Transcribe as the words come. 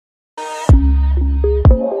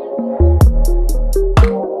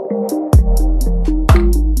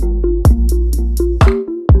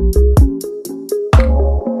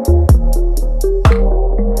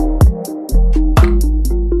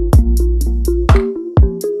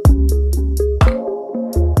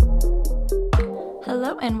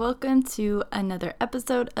and welcome to another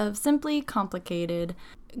episode of Simply Complicated.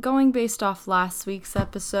 Going based off last week's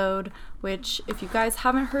episode, which if you guys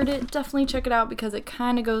haven't heard it, definitely check it out because it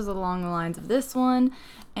kind of goes along the lines of this one.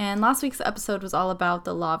 And last week's episode was all about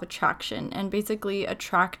the law of attraction and basically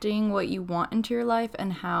attracting what you want into your life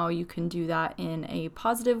and how you can do that in a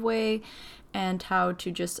positive way and how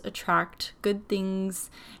to just attract good things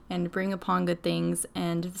and bring upon good things,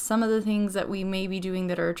 and some of the things that we may be doing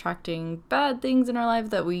that are attracting bad things in our life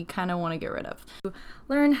that we kind of want to get rid of.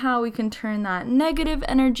 Learn how we can turn that negative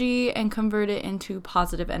energy and convert it into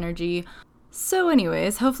positive energy. So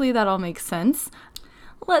anyways, hopefully that all makes sense.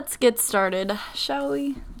 Let's get started, shall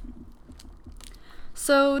we?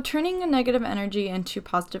 So turning a negative energy into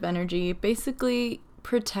positive energy, basically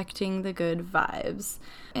protecting the good vibes.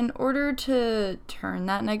 In order to turn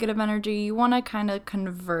that negative energy, you want to kind of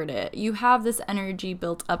convert it. You have this energy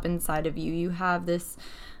built up inside of you. You have this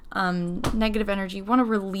negative energy. You want to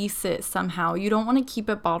release it somehow. You don't want to keep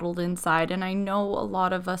it bottled inside. And I know a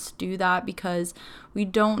lot of us do that because we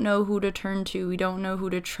don't know who to turn to. We don't know who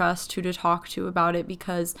to trust, who to talk to about it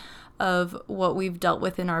because of what we've dealt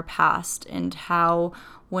with in our past and how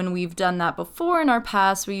when we've done that before in our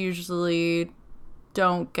past, we usually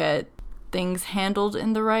don't get things handled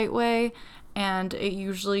in the right way, and it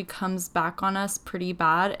usually comes back on us pretty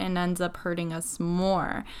bad and ends up hurting us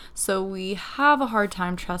more. So we have a hard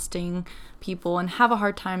time trusting people and have a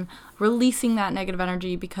hard time releasing that negative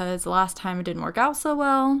energy because last time it didn't work out so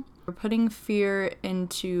well. We're putting fear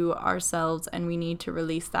into ourselves, and we need to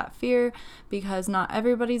release that fear because not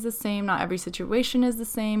everybody's the same, not every situation is the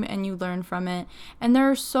same, and you learn from it. And there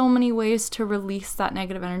are so many ways to release that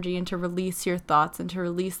negative energy and to release your thoughts and to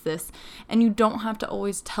release this, and you don't have to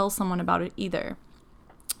always tell someone about it either.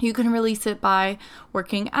 You can release it by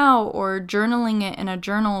working out or journaling it in a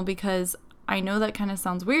journal, because I know that kind of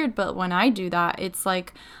sounds weird, but when I do that, it's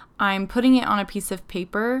like I'm putting it on a piece of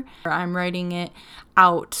paper, or I'm writing it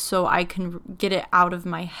out so I can get it out of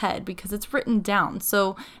my head because it's written down.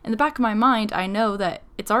 So in the back of my mind, I know that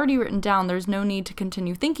it's already written down. There's no need to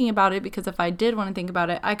continue thinking about it because if I did want to think about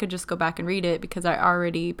it, I could just go back and read it because I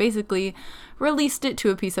already basically released it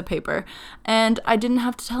to a piece of paper. And I didn't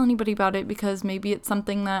have to tell anybody about it because maybe it's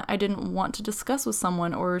something that I didn't want to discuss with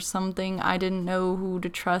someone or something I didn't know who to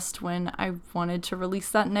trust when I wanted to release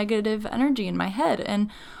that negative energy in my head. And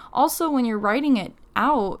also, when you're writing it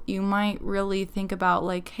out, you might really think about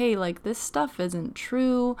like, hey, like this stuff isn't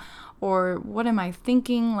true, or what am I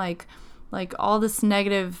thinking? Like all this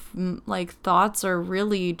negative like thoughts are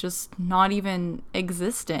really just not even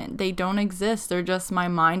existent. They don't exist. They're just my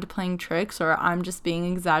mind playing tricks, or I'm just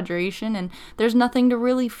being exaggeration, and there's nothing to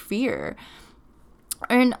really fear.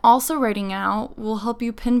 And also writing out will help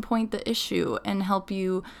you pinpoint the issue and help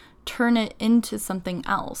you turn it into something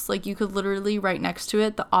else. Like you could literally write next to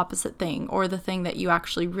it the opposite thing or the thing that you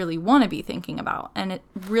actually really want to be thinking about. And it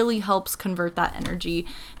really helps convert that energy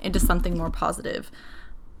into something more positive.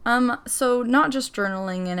 So not just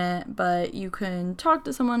journaling in it, but you can talk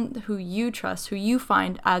to someone who you trust, who you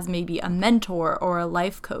find as maybe a mentor or a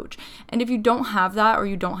life coach. And if you don't have that, or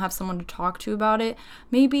you don't have someone to talk to about it,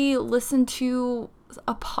 maybe listen to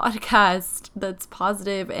a podcast that's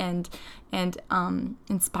positive and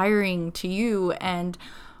inspiring to you,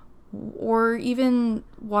 or even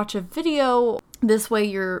watch a video. This way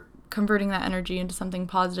you're converting that energy into something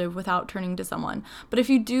positive without turning to someone. But if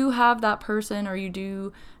you do have that person, or you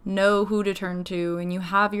do know who to turn to, and you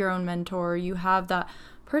have your own mentor, you have that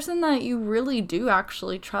person that you really do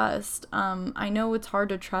actually trust. I know it's hard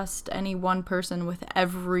to trust any one person with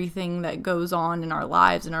everything that goes on in our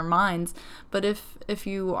lives and our minds, but if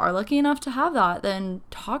you are lucky enough to have that, then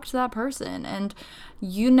talk to that person. And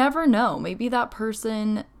you never know, maybe that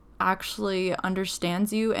person actually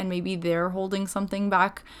understands you, and maybe they're holding something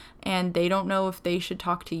back and they don't know if they should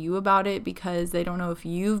talk to you about it because they don't know if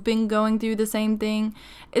you've been going through the same thing.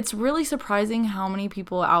 It's really surprising how many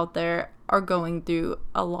people out there are going through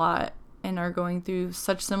a lot and are going through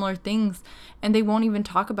such similar things, and they won't even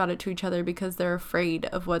talk about it to each other because they're afraid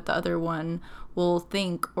of what the other one will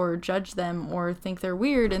think or judge them or think they're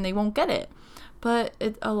weird, and they won't get it. But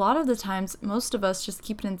a lot of the times, most of us just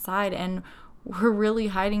keep it inside, and we're really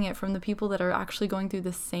hiding it from the people that are actually going through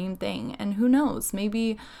the same thing. And who knows,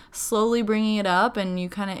 maybe slowly bringing it up and you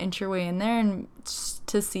kind of inch your way in there and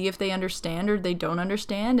to see if they understand or they don't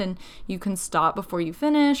understand, and you can stop before you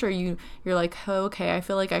finish, or you're like, oh, okay, I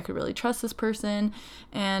feel like I could really trust this person.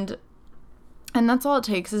 And that's all it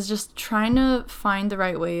takes, is just trying to find the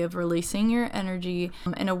right way of releasing your energy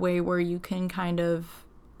in a way where you can kind of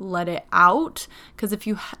let it out, because if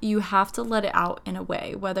you have to let it out in a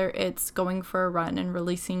way, whether it's going for a run and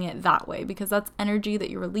releasing it that way, because that's energy that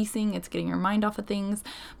you're releasing, it's getting your mind off of things,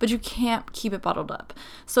 but you can't keep it bottled up.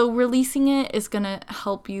 So releasing it is going to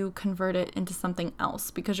help you convert it into something else,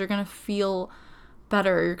 because you're going to feel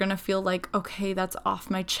better. You're going to feel like, okay, that's off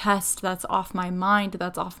my chest, that's off my mind,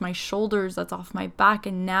 that's off my shoulders, that's off my back,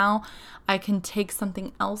 and now I can take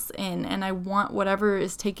something else in, and I want whatever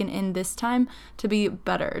is taken in this time to be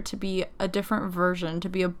better, to be a different version, to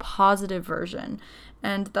be a positive version.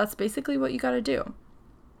 And that's basically what you got to do.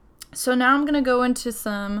 So now I'm going to go into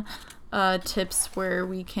some tips where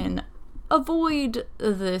we can avoid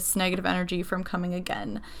this negative energy from coming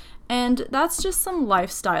again. And that's just some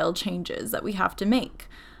lifestyle changes that we have to make,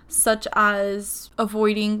 such as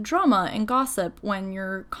avoiding drama and gossip when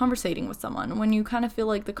you're conversating with someone. When you kind of feel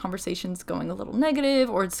like the conversation's going a little negative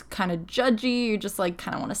or it's kind of judgy, you just like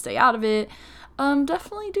kind of want to stay out of it.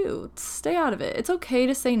 Definitely do. Stay out of it. It's okay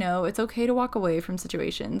to say no. It's okay to walk away from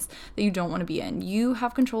situations that you don't want to be in. You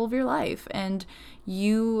have control of your life, and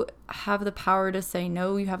you have the power to say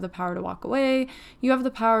no. You have the power to walk away. You have the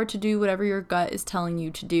power to do whatever your gut is telling you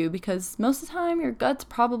to do, because most of the time your gut's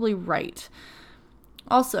probably right.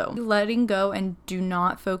 Also, letting go and do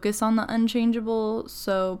not focus on the unchangeable.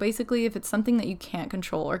 So basically, if it's something that you can't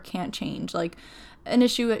control or can't change, like an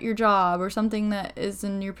issue at your job or something that is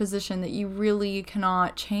in your position that you really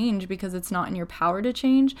cannot change because it's not in your power to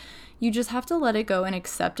change, you just have to let it go and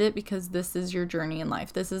accept it, because this is your journey in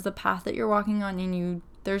life. This is the path that you're walking on, and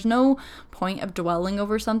there's no point of dwelling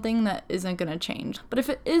over something that isn't going to change. But if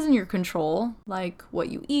it is in your control, like what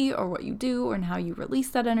you eat or what you do and how you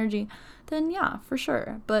release that energy, then yeah, for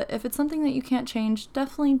sure. But if it's something that you can't change,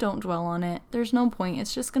 definitely don't dwell on it. There's no point.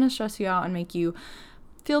 It's just going to stress you out and make you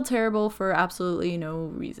feel terrible for absolutely no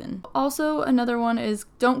reason. Also, another one is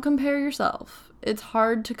don't compare yourself. It's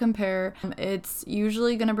hard to compare. It's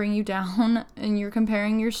usually going to bring you down, and you're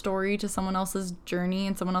comparing your story to someone else's journey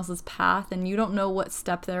and someone else's path, and you don't know what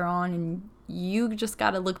step they're on, and you just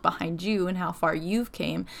got to look behind you and how far you've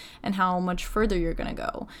came and how much further you're going to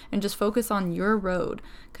go, and just focus on your road.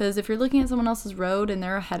 Because if you're looking at someone else's road and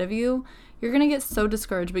they're ahead of you, you're going to get so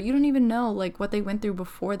discouraged, but you don't even know like what they went through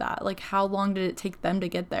before that. Like, how long did it take them to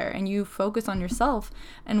get there? And you focus on yourself,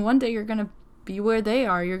 and one day you're going to be where they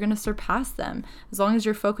are. You're going to surpass them, as long as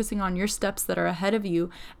you're focusing on your steps that are ahead of you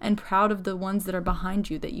and proud of the ones that are behind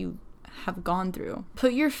you that you have gone through.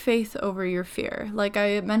 Put your faith over your fear. Like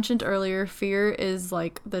I mentioned earlier, fear is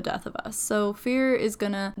like the death of us. So fear is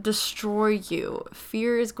gonna destroy you.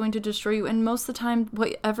 Fear is going to destroy you. And most of the time,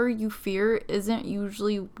 whatever you fear isn't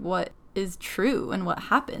usually what is true and what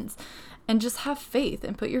happens. And just have faith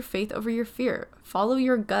and put your faith over your fear. Follow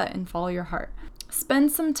your gut and follow your heart.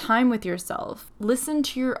 Spend some time with yourself. Listen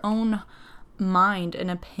to your own mind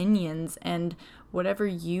and opinions and whatever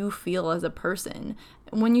you feel as a person.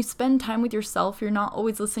 When you spend time with yourself, you're not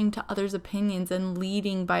always listening to others' opinions and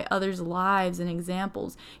leading by others' lives and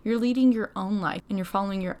examples. You're leading your own life and you're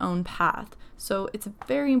following your own path. So it's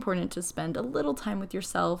very important to spend a little time with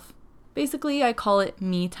yourself. Basically, I call it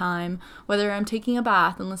me time, whether I'm taking a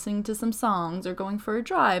bath and listening to some songs or going for a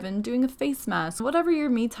drive and doing a face mask. Whatever your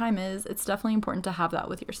me time is, it's definitely important to have that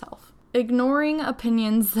with yourself. Ignoring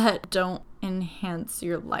opinions that don't enhance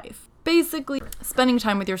your life. Basically, spending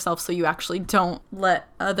time with yourself so you actually don't let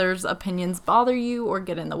others' opinions bother you or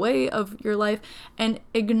get in the way of your life, and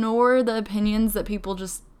ignore the opinions that people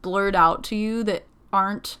just blurt out to you that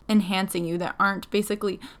aren't enhancing you, that aren't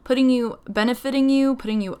basically benefiting you,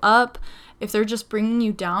 putting you up. If they're just bringing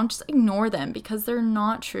you down, just ignore them, because they're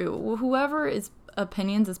not true. Whoever is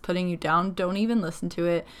opinions is putting you down, don't even listen to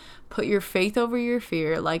it. Put your faith over your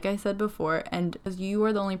fear, like I said before, and you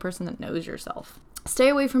are the only person that knows yourself. Stay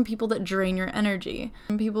away from people that drain your energy,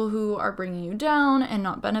 and people who are bringing you down and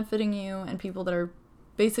not benefiting you, and people that are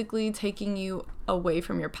basically taking you away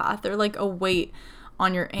from your path. They're like a weight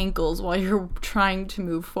on your ankles while you're trying to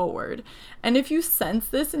move forward. And if you sense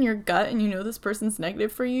this in your gut and you know this person's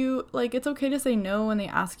negative for you, like, it's okay to say no when they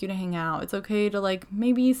ask you to hang out. It's okay to like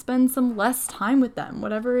maybe spend some less time with them,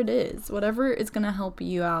 whatever it is, whatever is going to help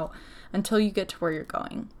you out until you get to where you're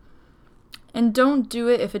going. And don't do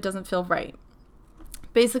it if it doesn't feel right.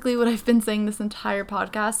 Basically, what I've been saying this entire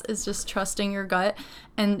podcast is just trusting your gut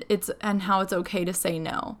and how it's okay to say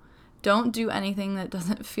no. Don't do anything that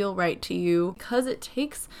doesn't feel right to you, because it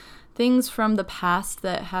takes things from the past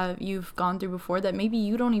that you've gone through before that maybe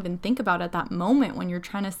you don't even think about at that moment when you're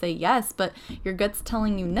trying to say yes, but your gut's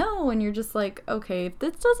telling you no, and you're just like, okay, if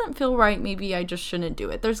this doesn't feel right, maybe I just shouldn't do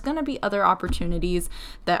it. There's going to be other opportunities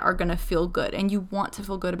that are going to feel good, and you want to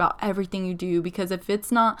feel good about everything you do, because if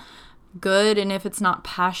it's not good and if it's not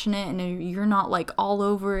passionate and you're not like all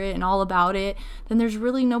over it and all about it, then there's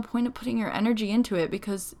really no point of putting your energy into it,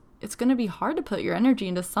 because it's going to be hard to put your energy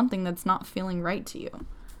into something that's not feeling right to you.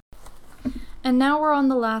 And now we're on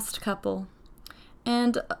the last couple.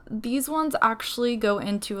 And these ones actually go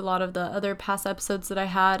into a lot of the other past episodes that I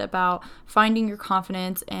had about finding your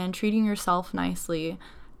confidence and treating yourself nicely.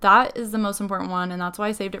 That is the most important one, and that's why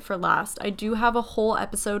I saved it for last. I do have a whole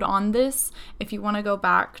episode on this if you want to go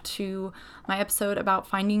back to my episode about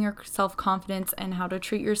finding your self-confidence and how to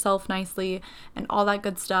treat yourself nicely and all that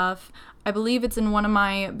good stuff. I believe it's in one of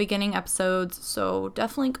my beginning episodes, so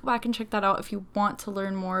definitely go back and check that out if you want to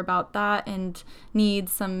learn more about that and need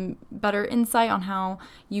some better insight on how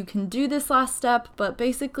you can do this last step. But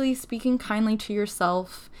basically, speaking kindly to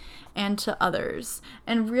yourself and to others,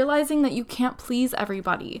 and realizing that you can't please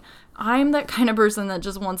everybody. I'm that kind of person that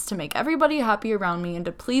just wants to make everybody happy around me and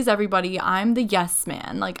to please everybody. I'm the yes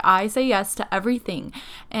man. Like, I say yes to everything,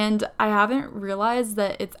 and I haven't realized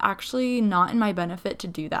that it's actually not in my benefit to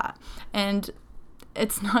do that. And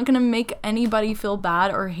it's not going to make anybody feel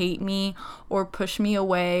bad or hate me or push me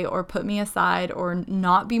away or put me aside or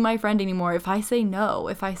not be my friend anymore if I say no,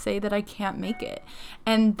 if I say that I can't make it.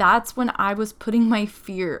 And that's when I was putting my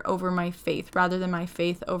fear over my faith rather than my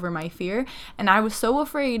faith over my fear. And I was so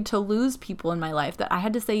afraid to lose people in my life that I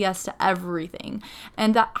had to say yes to everything.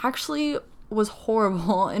 And that actually was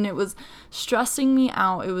horrible, and it was stressing me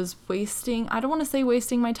out. It was I don't want to say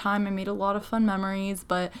wasting my time. I made a lot of fun memories,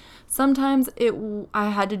 but sometimes I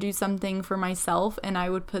had to do something for myself, and I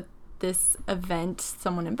would put this event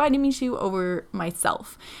someone invited me to over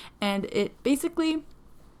myself, and it basically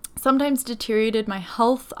sometimes deteriorated my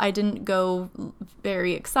health. I didn't go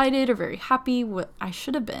very excited or very happy what I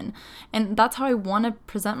should have been. And that's how I want to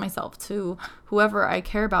present myself to whoever I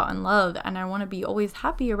care about and love. And I want to be always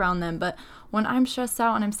happy around them. But when I'm stressed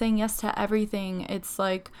out and I'm saying yes to everything, it's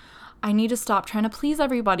like I need to stop trying to please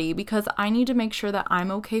everybody, because I need to make sure that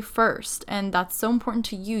I'm okay first. And that's so important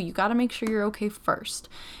to you. You got to make sure you're okay first.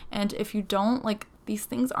 And if you don't, like, these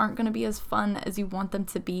things aren't going to be as fun as you want them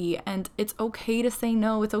to be. And it's okay to say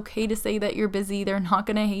no. It's okay to say that you're busy. They're not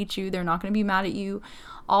going to hate you. They're not going to be mad at you.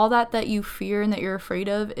 All that you fear and that you're afraid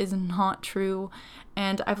of is not true.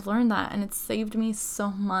 And I've learned that, and it's saved me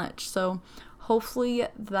so much. So hopefully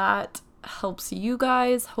that helps you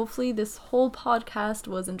guys. Hopefully this whole podcast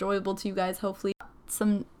was enjoyable to you guys. Hopefully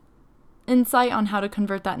some insight on how to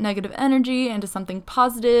convert that negative energy into something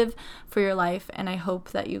positive for your life. And I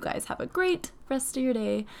hope that you guys have a great rest of your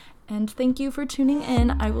day. And thank you for tuning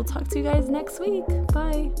in. I will talk to you guys next week.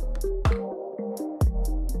 Bye.